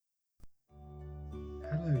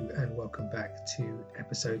welcome back to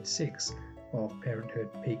episode 6 of Parenthood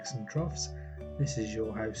Peaks and Troughs. This is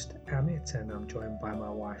your host Amit, and I'm joined by my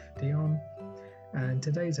wife Dion, and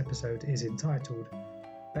today's episode is entitled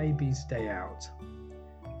Baby's Day Out.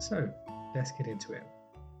 So let's get into it.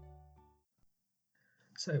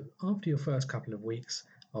 So after your first couple of weeks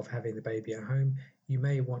of having the baby at home, you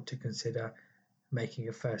may want to consider making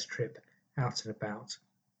a first trip out and about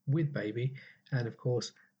with baby, and of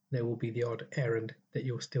course there will be the odd errand that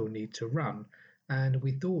you'll still need to run. And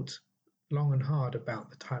we thought long and hard about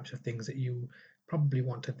the types of things that you probably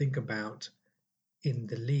want to think about in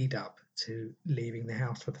the lead up to leaving the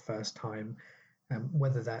house for the first time,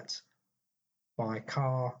 whether that's by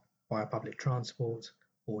car, by public transport,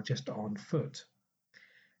 or just on foot.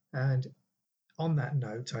 And on that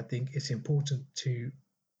note, I think it's important to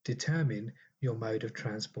determine your mode of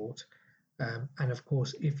transport. And of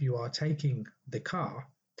course, if you are taking the car,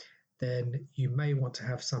 then you may want to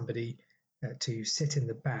have somebody to sit in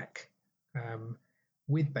the back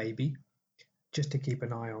with baby, just to keep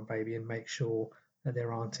an eye on baby and make sure that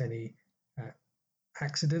there aren't any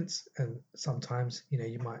accidents. And sometimes,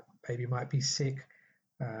 baby might be sick,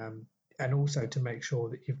 and also to make sure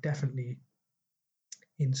that you've definitely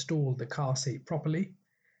installed the car seat properly.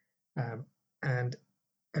 And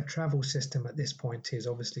a travel system at this point is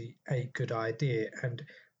obviously a good idea, and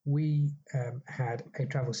we had a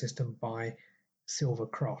travel system by Silver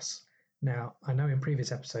Cross. Now, I know in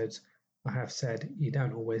previous episodes I have said you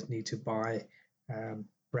don't always need to buy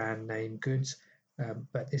brand name goods,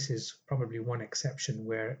 but this is probably one exception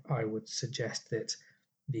where I would suggest that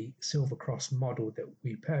the Silver Cross model that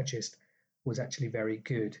we purchased was actually very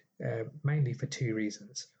good, mainly for two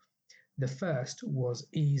reasons. The first was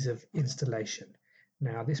ease of installation.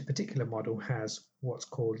 Now, this particular model has what's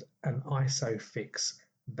called an ISOFIX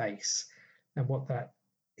base, and what that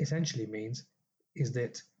essentially means is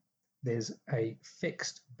that there's a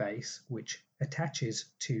fixed base which attaches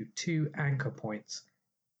to two anchor points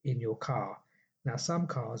in your car. Now, some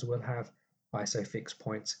cars will have ISOFIX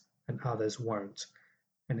points and others won't,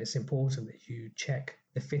 and it's important that you check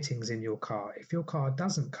the fittings in your car. If your car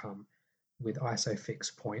doesn't come with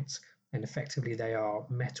ISOFIX points, and effectively they are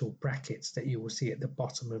metal brackets that you will see at the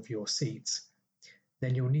bottom of your seats,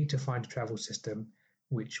 then you'll need to find a travel system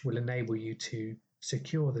which will enable you to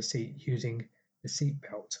secure the seat using the seat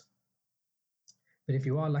belt. But if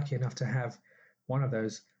you are lucky enough to have one of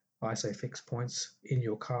those ISOFIX points in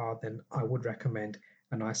your car, then I would recommend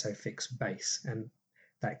an ISOFIX base, and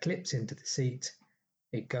that clips into the seat.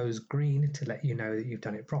 It goes green to let you know that you've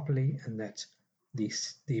done it properly and that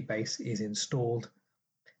the base is installed,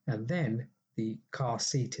 and then the car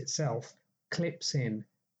seat itself clips in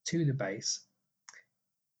to the base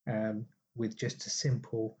with just a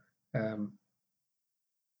simple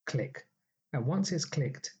click. And once it's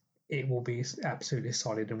clicked, it will be absolutely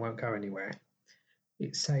solid and won't go anywhere.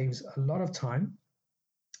 It saves a lot of time,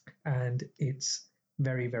 and it's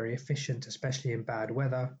very, very efficient, especially in bad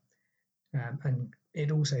weather. And it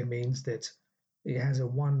also means that it has a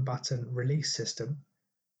one-button release system.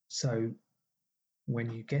 So when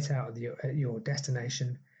you get out of your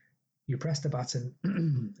destination, you press the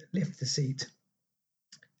button, lift the seat,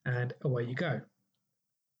 and away you go.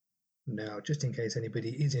 Now, just in case anybody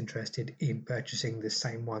is interested in purchasing the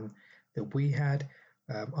same one that we had,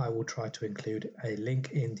 I will try to include a link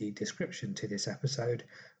in the description to this episode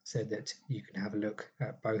so that you can have a look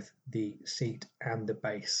at both the seat and the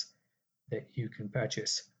base that you can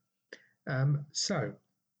purchase. So,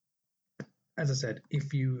 as I said,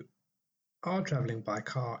 if you are traveling by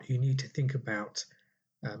car, you need to think about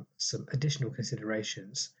some additional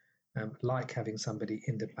considerations, like having somebody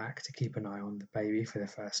in the back to keep an eye on the baby for the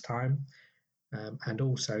first time. And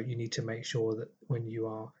also you need to make sure that when you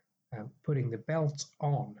are putting the belt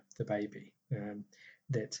on the baby,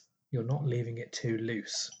 that you're not leaving it too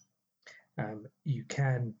loose. You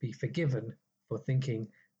can be forgiven for thinking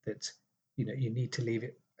that you need to leave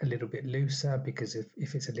it a little bit looser, because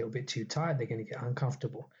if it's a little bit too tight, they're going to get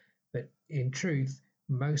uncomfortable. But in truth,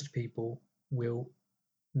 most people will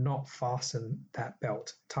not fasten that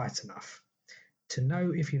belt tight enough. To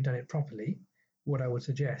know if you've done it properly, what I would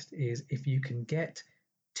suggest is if you can get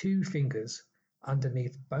two fingers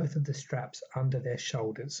underneath both of the straps under their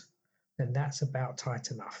shoulders, then that's about tight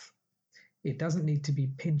enough. It doesn't need to be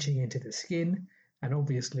pinching into the skin, and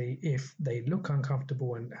obviously if they look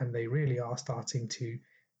uncomfortable and they really are starting to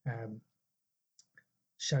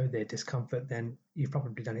show their discomfort, then you've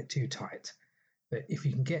probably done it too tight. But if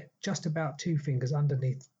you can get just about two fingers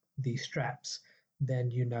underneath the straps,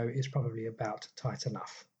 then it's probably about tight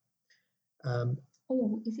enough.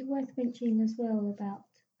 Is it worth mentioning as well about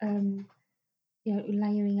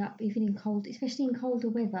layering up, even in cold, especially in colder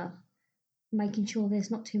weather, making sure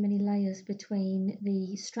there's not too many layers between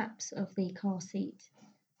the straps of the car seat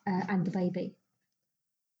and the baby.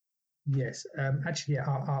 Yes, actually, yeah,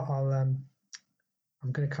 I'm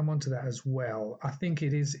going to come on to that as well. I think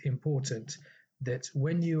it is important that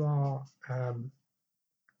when you are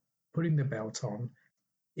putting the belt on,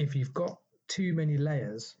 if you've got too many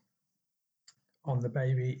layers on the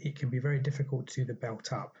baby, it can be very difficult to do the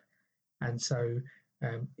belt up. And so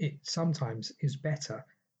it sometimes is better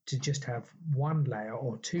to just have one layer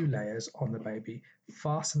or two layers on the baby,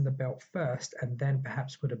 fasten the belt first, and then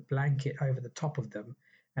perhaps put a blanket over the top of them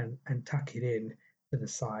and tuck it in to the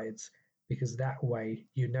sides, because that way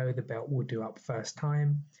you know the belt will do up first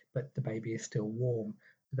time, but the baby is still warm.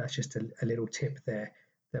 That's just a little tip there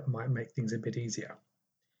that might make things a bit easier.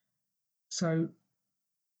 So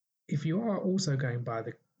if you are also going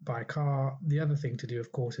by car, the other thing to do,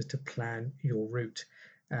 of course, is to plan your route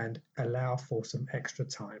and allow for some extra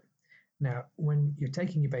time. Now, when you're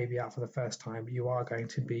taking your baby out for the first time, you are going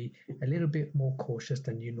to be a little bit more cautious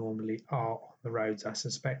than you normally are on the roads. I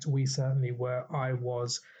suspect we certainly were. I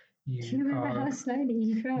was. Do you remember how slowly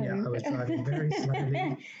you drove? Yeah, I was driving very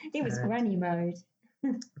slowly. It was granny mode.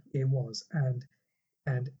 It was,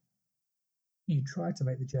 and you try to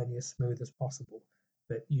make the journey as smooth as possible,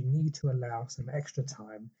 but you need to allow some extra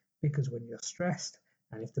time, because when you're stressed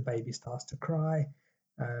and if the baby starts to cry,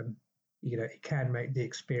 it can make the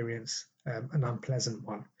experience an unpleasant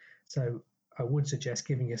one. So I would suggest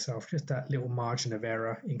giving yourself just that little margin of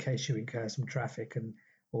error in case you incur some traffic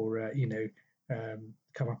or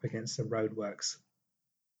come up against some roadworks.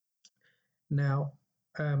 Now,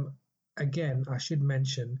 again, I should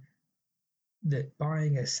mention that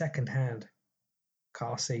buying a second-hand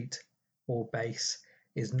car seat or base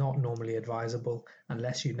is not normally advisable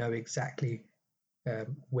unless you know exactly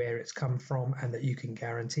where it's come from and that you can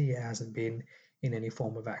guarantee it hasn't been in any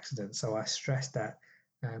form of accident. So I stress that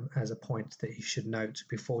as a point that you should note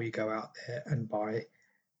before you go out there and buy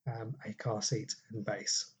a car seat and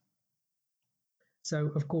base.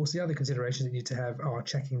 So, of course, the other considerations you need to have are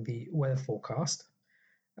checking the weather forecast.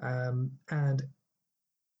 And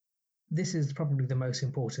this is probably the most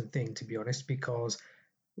important thing, to be honest, because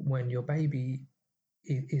when your baby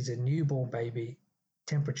is a newborn baby,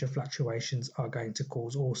 temperature fluctuations are going to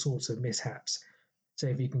cause all sorts of mishaps. So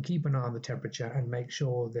if you can keep an eye on the temperature and make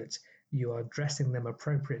sure that you are dressing them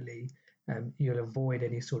appropriately, you'll avoid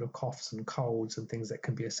any sort of coughs and colds and things that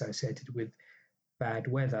can be associated with bad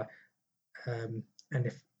weather. And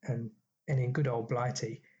in good old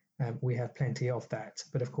Blighty, we have plenty of that.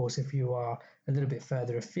 But of course, if you are a little bit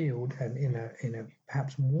further afield and in a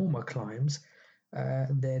perhaps warmer climes,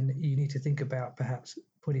 then you need to think about perhaps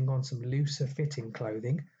putting on some looser fitting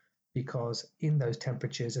clothing, because in those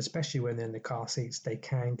temperatures, especially when they're in the car seats, they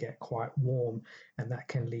can get quite warm, and that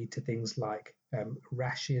can lead to things like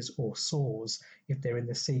rashes or sores if they're in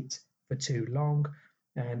the seat for too long.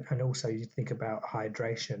 And also you think about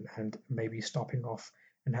hydration and maybe stopping off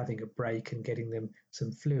and having a break and getting them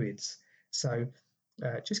some fluids. So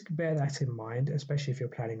just bear that in mind, especially if you're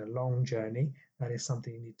planning a long journey. That is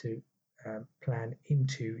something you need to plan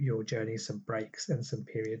into your journey, some breaks and some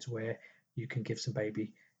periods where you can give some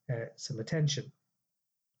baby some attention.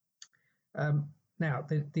 Now,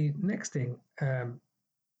 the next thing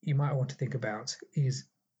you might want to think about is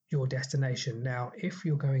your destination. Now, if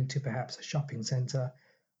you're going to perhaps a shopping centre,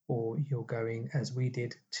 or you're going, as we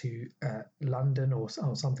did, to London or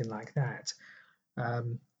something like that,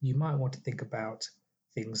 you might want to think about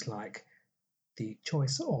things like the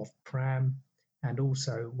choice of pram, and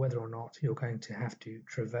also whether or not you're going to have to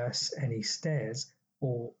traverse any stairs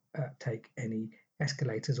or take any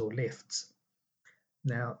escalators or lifts.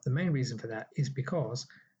 Now, the main reason for that is because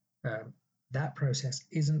that process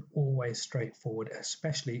isn't always straightforward,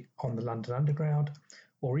 especially on the London Underground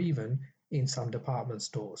or even in some department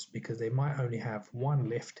stores, because they might only have one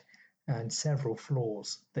lift and several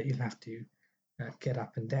floors that you'll have to get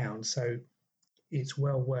up and down. So it's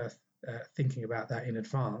well worth thinking about that in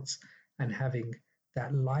advance, and having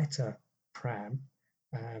that lighter pram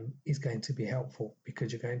is going to be helpful,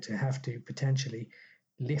 because you're going to have to potentially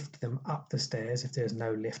lift them up the stairs if there's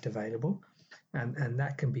no lift available, and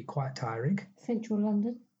that can be quite tiring. Central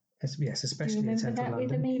London. Yes, especially in central London.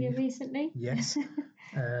 Do you remember that with Amelia recently? Yes.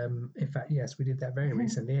 In fact, yes, we did that very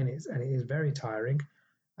recently, and it is very tiring.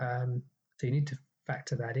 So you need to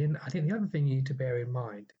factor that in. I think the other thing you need to bear in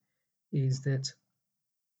mind is that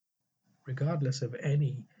regardless of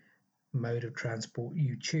any mode of transport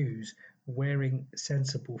you choose, wearing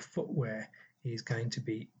sensible footwear is going to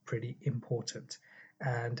be pretty important.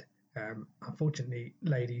 And Unfortunately,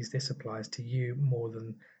 ladies, this applies to you more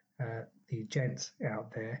than the gents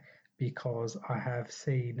out there, because I have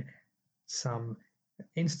seen some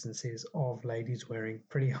instances of ladies wearing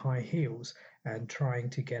pretty high heels and trying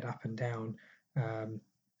to get up and down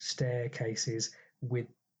staircases with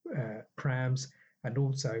prams, and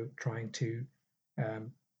also trying to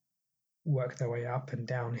um, work their way up and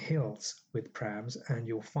down hills with prams. And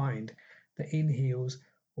you'll find that in heels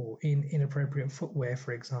or in inappropriate footwear,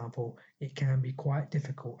 for example, it can be quite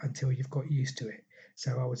difficult until you've got used to it.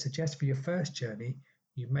 So I would suggest for your first journey,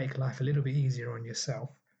 you make life a little bit easier on yourself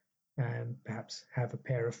and perhaps have a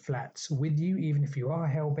pair of flats with you, even if you are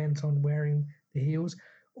hell bent on wearing the heels,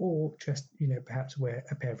 or just perhaps wear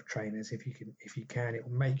a pair of trainers if you can. If you can, it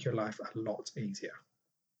will make your life a lot easier.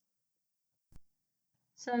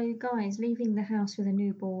 So, guys, leaving the house with a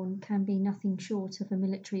newborn can be nothing short of a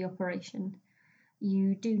military operation.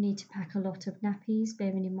 You do need to pack a lot of nappies,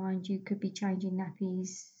 bearing in mind you could be changing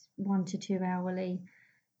nappies 1 to 2 hourly,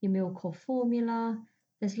 your milk or formula.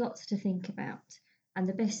 There's lots to think about. And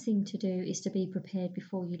the best thing to do is to be prepared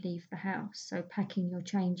before you leave the house. So packing your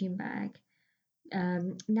changing bag.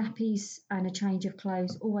 Nappies and a change of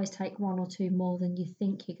clothes always take 1 or 2 more than you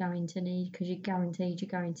think you're going to need, because you're guaranteed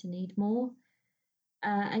you're going to need more.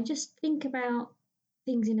 And just think about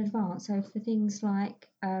things in advance. So for things like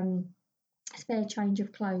spare change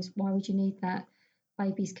of clothes, why would you need that?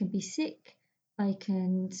 Babies can be sick, they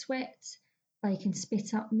can sweat, they can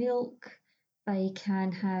spit up milk, they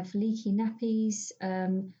can have leaky nappies.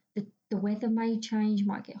 The weather may change,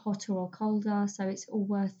 might get hotter or colder, so it's all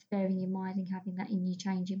worth bearing in mind and having that in your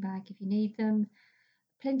changing bag if you need them.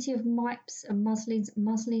 Plenty of mipes and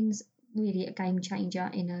muslins, really a game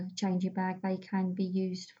changer in a changing bag. They can be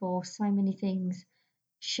used for so many things: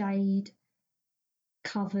 shade,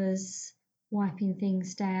 covers, wiping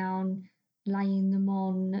things down, laying them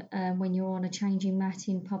on when you're on a changing mat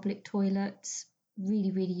in public toilets.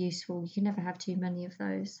 Really, really useful. You can never have too many of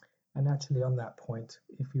those. And actually, on that point,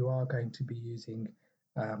 if you are going to be using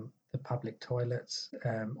the public toilets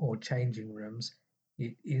or changing rooms,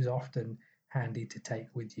 it is often handy to take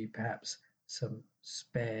with you perhaps some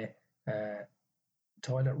spare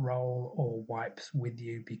toilet roll or wipes with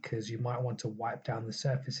you, because you might want to wipe down the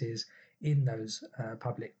surfaces in those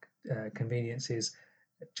public conveniences,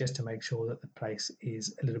 just to make sure that the place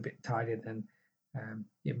is a little bit tidier than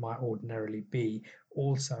it might ordinarily be.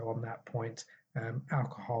 Also, on that point,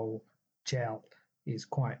 alcohol gel is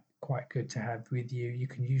quite good to have with you. You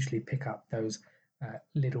can usually pick up those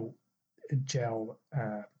little gel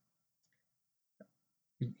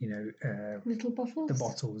little bottles. The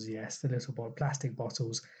bottles, yes, the little plastic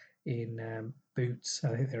bottles in Boots.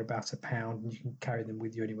 I think they're about £1, and you can carry them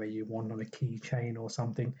with you anywhere you want on a keychain or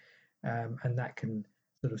something, and that can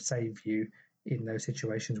sort of save you in those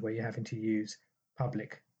situations where you're having to use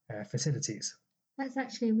public facilities. That's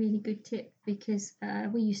actually a really good tip, because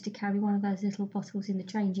we used to carry one of those little bottles in the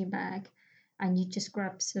changing bag, and you just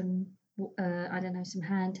grab some, some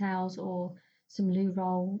hand towels or some loo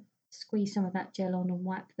roll, squeeze some of that gel on and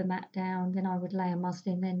wipe the mat down. Then I would lay a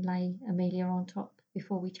muslin, then lay Amelia on top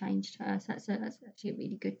before we changed her. So that's actually a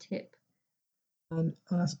really good tip. And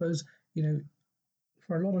I suppose,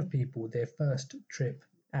 for a lot of people, their first trip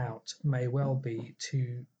out may well be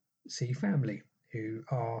to see family who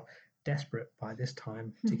are desperate by this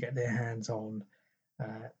time to get their hands on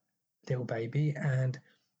little baby. And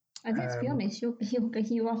let's be honest,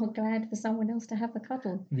 you are glad for someone else to have a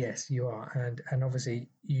cuddle. Yes, you are, and obviously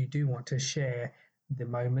you do want to share the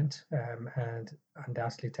moment and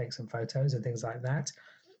undoubtedly take some photos and things like that.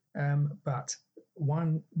 But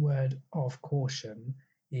one word of caution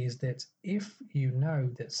is that if you know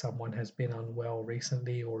that someone has been unwell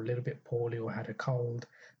recently, or a little bit poorly, or had a cold,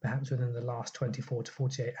 perhaps within the last 24 to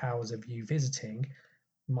 48 hours of you visiting,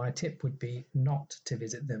 my tip would be not to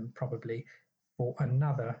visit them probably for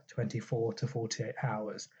another 24 to 48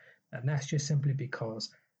 hours. And that's just simply because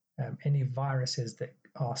any viruses that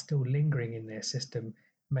are still lingering in their system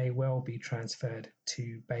may well be transferred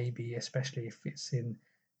to baby, especially if it's in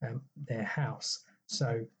their house.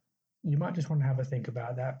 So you might just want to have a think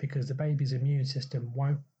about that, because the baby's immune system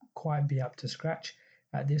won't quite be up to scratch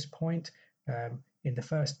at this point. In the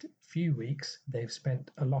first few weeks, they've spent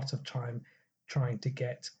a lot of time trying to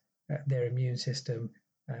get their immune system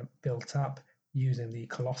built up using the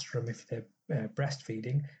colostrum if they're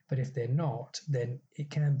breastfeeding. But if they're not, then it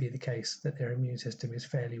can be the case that their immune system is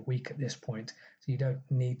fairly weak at this point. So you don't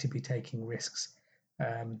need to be taking risks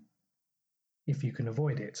if you can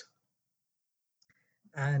avoid it.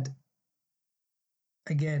 And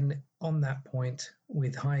again, on that point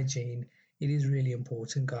with hygiene, it is really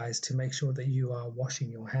important, guys, to make sure that you are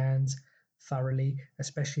washing your hands thoroughly,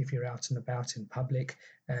 especially if you're out and about in public.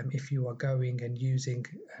 If you are going and using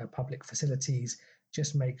public facilities,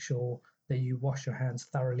 just make sure that you wash your hands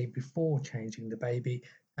thoroughly before changing the baby,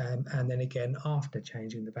 and then again after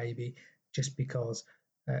changing the baby, just because,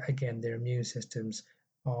 again, their immune systems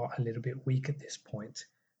are a little bit weak at this point.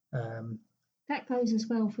 That goes as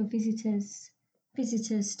well for visitors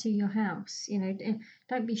to your house.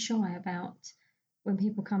 Don't be shy about when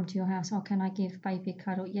people come to your house. Oh, can I give baby a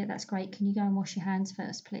cuddle? Yeah, that's great. Can you go and wash your hands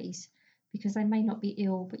first, please? Because they may not be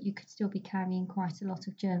ill, but you could still be carrying quite a lot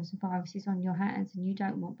of germs and viruses on your hands, and you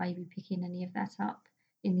don't want baby picking any of that up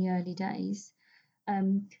in the early days.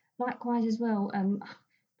 Likewise as well,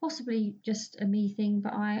 possibly just a me thing,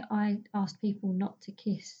 but I asked people not to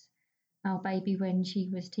kiss our baby when she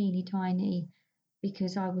was teeny tiny,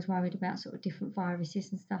 because I was worried about sort of different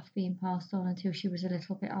viruses and stuff being passed on until she was a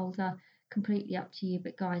little bit older. Completely up to you,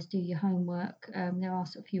 but guys, do your homework. There are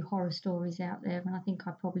sort of a few horror stories out there, and I think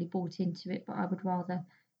I probably bought into it, but I would rather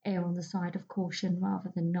err on the side of caution rather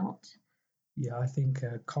than not. Yeah, I think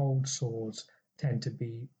cold sores tend to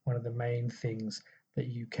be one of the main things that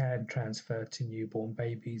you can transfer to newborn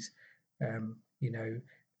babies. You know,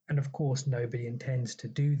 and of course, nobody intends to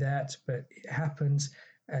do that, but it happens.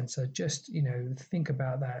 And so just, think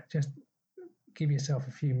about that. Just give yourself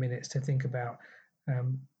a few minutes to think about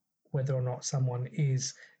whether or not someone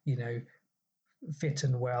is, fit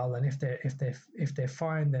and well, and if they're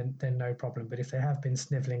fine, then no problem. But if they have been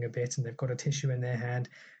sniveling a bit and they've got a tissue in their hand,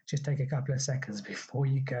 just take a couple of seconds before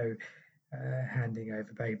you go handing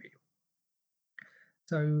over baby.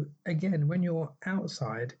 So again, when you're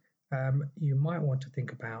outside, you might want to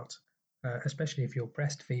think about, especially if you're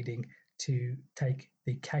breastfeeding, to take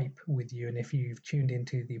the cape with you. And if you've tuned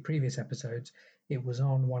into the previous episodes, it was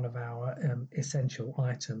on one of our essential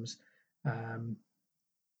items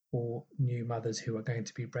for new mothers who are going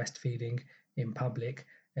to be breastfeeding in public.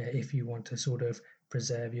 If you want to sort of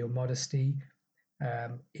preserve your modesty,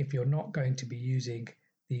 if you're not going to be using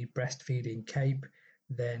the breastfeeding cape,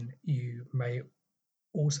 then you may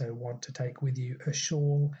also want to take with you a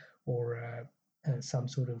shawl or some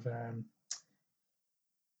sort of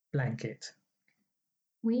blanket.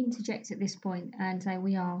 We interject at this point and say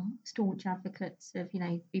we are staunch advocates of,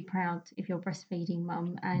 be proud if you're breastfeeding,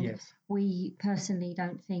 mum. And Yes. We personally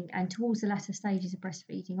don't think, and towards the latter stages of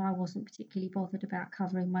breastfeeding, I wasn't particularly bothered about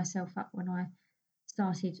covering myself up when I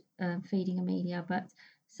started feeding Amelia. But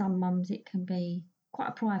some mums, it can be quite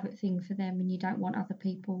a private thing for them, and you don't want other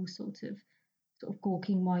people sort of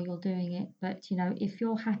gawking while you're doing it. But if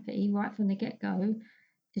you're happy right from the get-go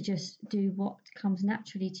to just do what comes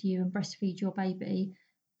naturally to you and breastfeed your baby,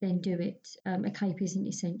 then do it. A cape isn't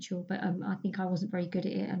essential, but I think I wasn't very good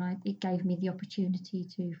at it, and it gave me the opportunity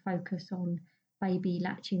to focus on baby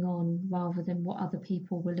latching on rather than what other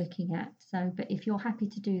people were looking at. So, but if you're happy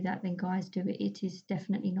to do that, then guys, do it. It is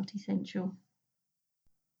definitely not essential.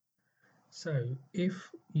 So if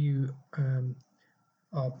you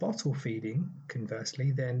are bottle feeding,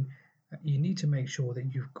 conversely, then you need to make sure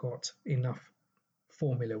that you've got enough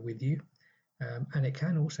formula with you. And it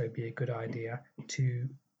can also be a good idea to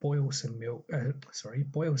boil some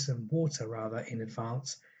water rather in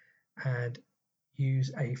advance, and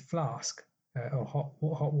use a flask, a hot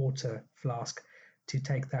water flask, to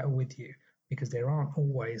take that with you, because there aren't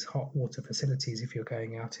always hot water facilities if you're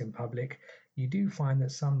going out in public. You do find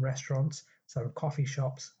that some restaurants, some coffee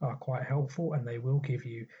shops are quite helpful, and they will give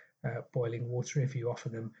you boiling water if you offer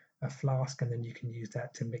them a flask, and then you can use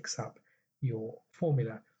that to mix up your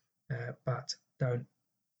formula. But don't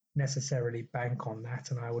necessarily bank on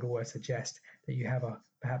that, and I would always suggest that you have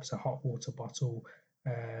perhaps a hot water bottle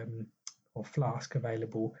or flask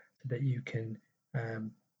available so that you can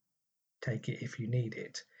take it if you need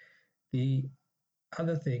it. The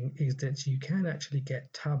other thing is that you can actually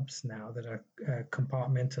get tubs now that are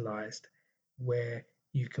compartmentalized, where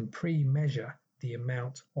you can pre-measure the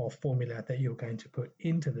amount of formula that you're going to put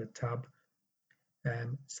into the tub.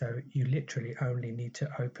 So you literally only need to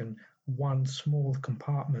open one small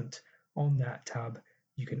compartment on that tub.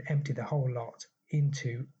 You can empty the whole lot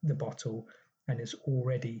into the bottle, and it's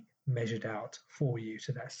already measured out for you.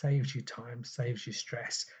 So that saves you time, saves you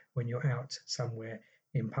stress when you're out somewhere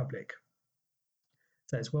in public.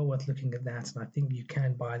 So it's well worth looking at that, and I think you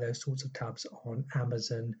can buy those sorts of tubs on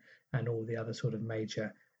Amazon and all the other sort of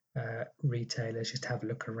major retailers. Just have a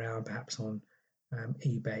look around, perhaps on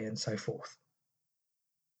eBay and so forth.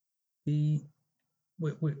 The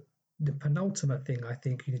penultimate thing I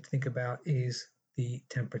think you need to think about is the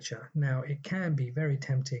temperature. Now, it can be very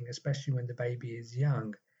tempting, especially when the baby is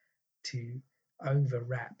young, to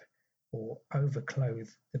overwrap or overclothe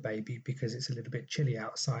the baby because it's a little bit chilly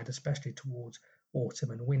outside, especially towards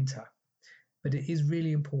autumn and winter. But it is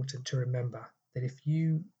really important to remember that if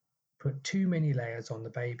you put too many layers on the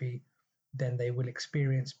baby, then they will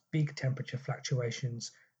experience big temperature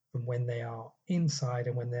fluctuations from when they are inside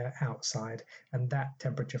and when they're outside, and that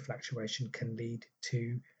temperature fluctuation can lead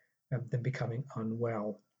to them becoming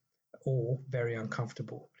unwell or very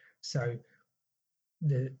uncomfortable. So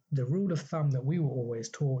the rule of thumb that we were always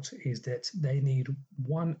taught is that they need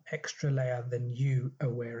one extra layer than you are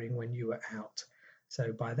wearing when you are out.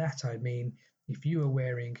 So by that I mean, if you are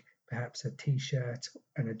wearing perhaps a t-shirt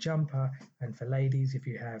and a jumper, and for ladies, if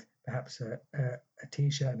you have perhaps a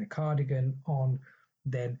t-shirt and a cardigan on,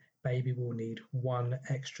 then baby will need one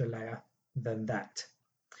extra layer than that.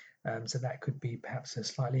 So that could be perhaps a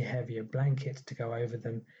slightly heavier blanket to go over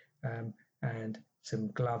them, and some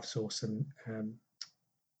gloves or some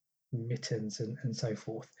mittens and so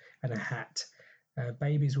forth, and a hat.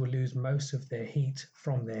 Babies will lose most of their heat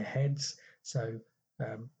from their heads, so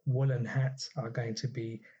woolen hats are going to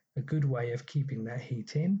be a good way of keeping that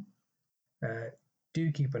heat in.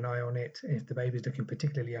 Do keep an eye on it. If the baby's looking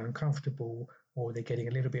particularly uncomfortable or they're getting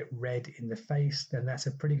a little bit red in the face, then that's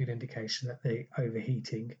a pretty good indication that they're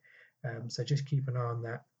overheating. So just keep an eye on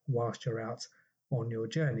that whilst you're out on your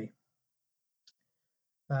journey.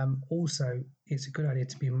 Also, it's a good idea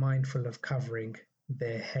to be mindful of covering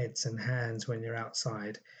their heads and hands when you're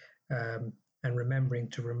outside, and remembering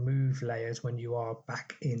to remove layers when you are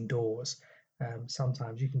back indoors.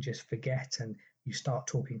 Sometimes you can just forget and you start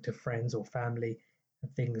talking to friends or family,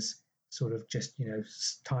 and things sort of just,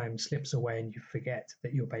 time slips away and you forget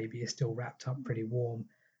that your baby is still wrapped up pretty warm.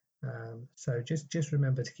 So just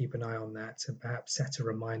remember to keep an eye on that and perhaps set a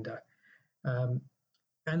reminder. And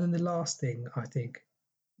then the last thing, I think,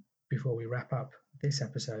 before we wrap up this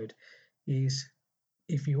episode, is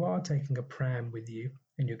if you are taking a pram with you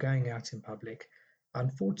and you're going out in public,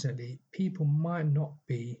 unfortunately, people might not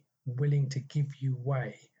be willing to give you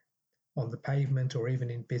way on the pavement or even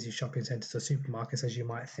in busy shopping centres or supermarkets as you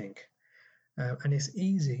might think. And it's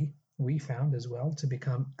easy, we found as well, to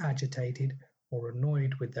become agitated or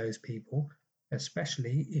annoyed with those people,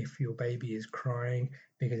 especially if your baby is crying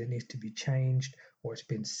because it needs to be changed or it's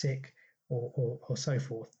been sick or so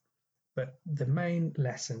forth. But the main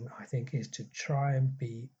lesson, I think, is to try and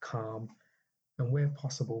be calm, and where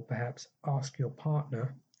possible, perhaps ask your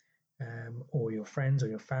partner or your friends or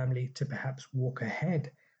your family to perhaps walk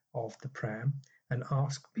ahead of the pram and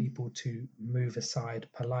ask people to move aside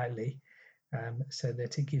politely, so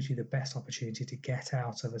that it gives you the best opportunity to get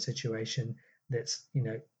out of a situation that's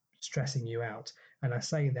stressing you out. And I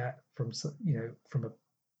say that from a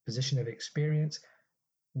position of experience.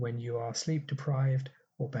 When you are sleep deprived,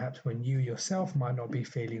 or perhaps when you yourself might not be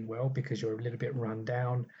feeling well because you're a little bit run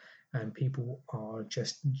down and people are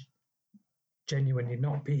just genuinely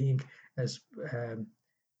not being as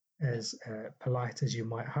polite as you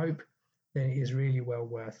might hope, then it is really well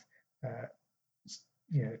worth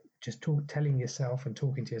just telling yourself and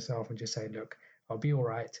talking to yourself and just saying, look, I'll be all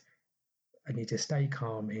right. I need to stay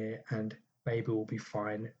calm here, and baby will be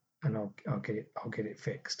fine, and I'll get it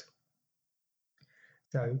fixed.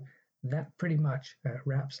 So that pretty much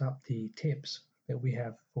wraps up the tips that we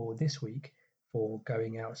have for this week for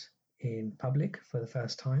going out in public for the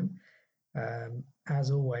first time. As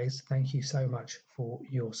always, thank you so much for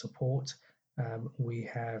your support. We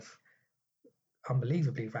have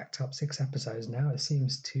unbelievably racked up 6 episodes now. It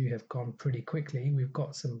seems to have gone pretty quickly. We've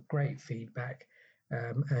got some great feedback,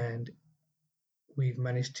 and we've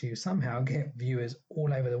managed to somehow get viewers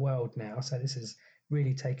all over the world now. So this is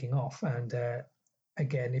really taking off. And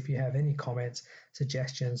again, if you have any comments,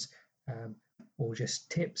 suggestions, or just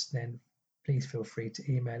tips, then please feel free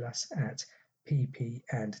to email us at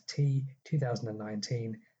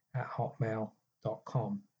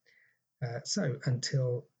ppandt2019@hotmail.com. So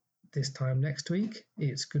until this time next week,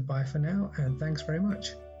 it's goodbye for now, and thanks very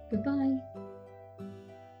much. Goodbye.